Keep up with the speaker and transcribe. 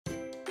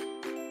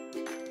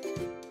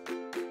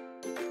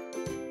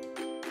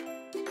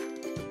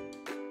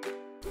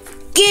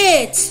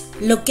Kids,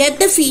 look at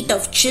the feet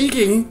of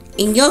children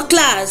in your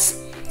class.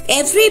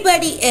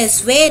 Everybody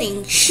is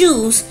wearing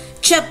shoes,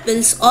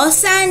 chappals or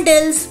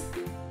sandals.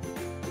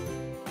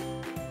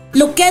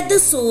 Look at the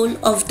sole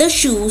of the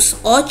shoes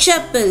or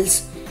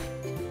chappals.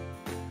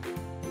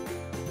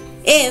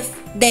 If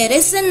there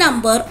is a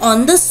number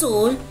on the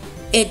sole,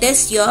 it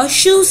is your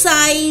shoe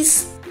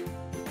size.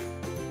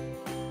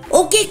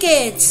 Okay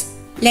kids,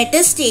 let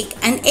us take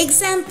an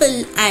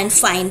example and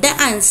find the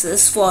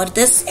answers for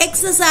this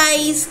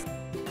exercise.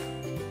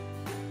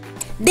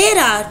 There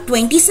are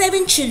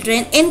 27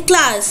 children in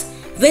class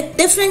with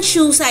different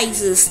shoe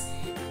sizes.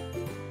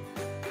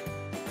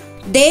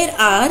 There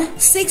are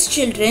 6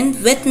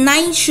 children with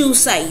 9 shoe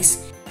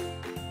size.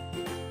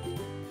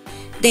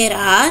 There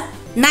are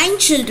 9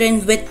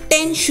 children with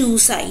 10 shoe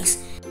size.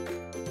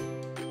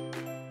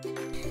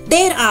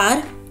 There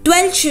are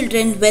 12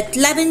 children with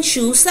 11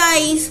 shoe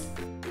size.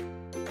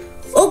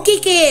 Okay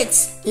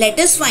kids, let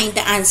us find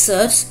the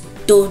answers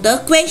to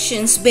the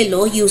questions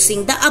below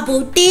using the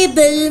above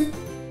table.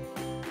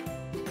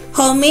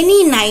 How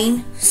many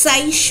 9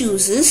 size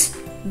shoes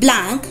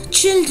blank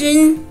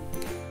children?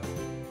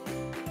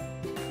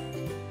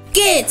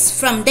 Kids,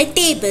 from the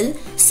table,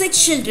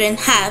 6 children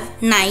have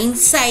 9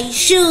 size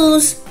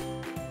shoes.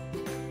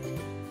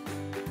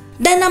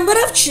 The number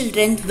of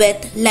children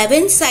with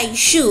 11 size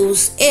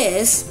shoes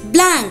is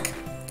blank.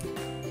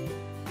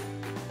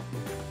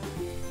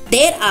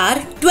 There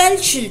are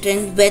 12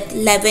 children with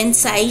 11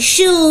 size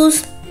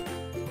shoes.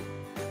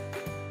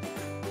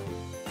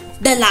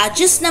 The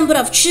largest number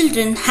of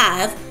children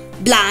have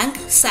blank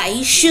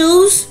size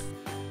shoes.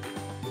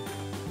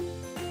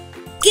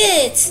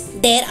 Kids,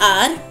 there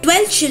are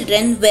 12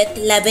 children with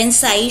 11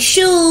 size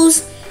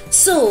shoes.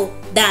 So,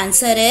 the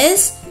answer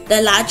is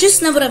the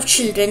largest number of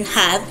children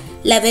have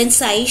 11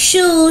 size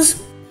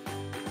shoes.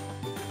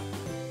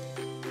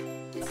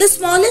 The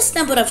smallest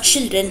number of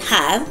children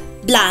have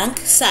blank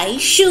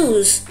size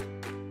shoes.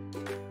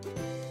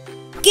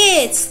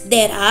 Kids,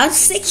 there are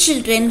 6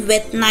 children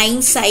with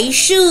 9 size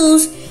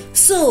shoes.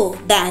 So,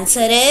 the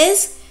answer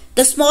is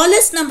the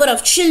smallest number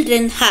of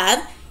children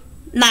have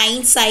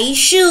 9 size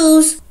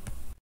shoes.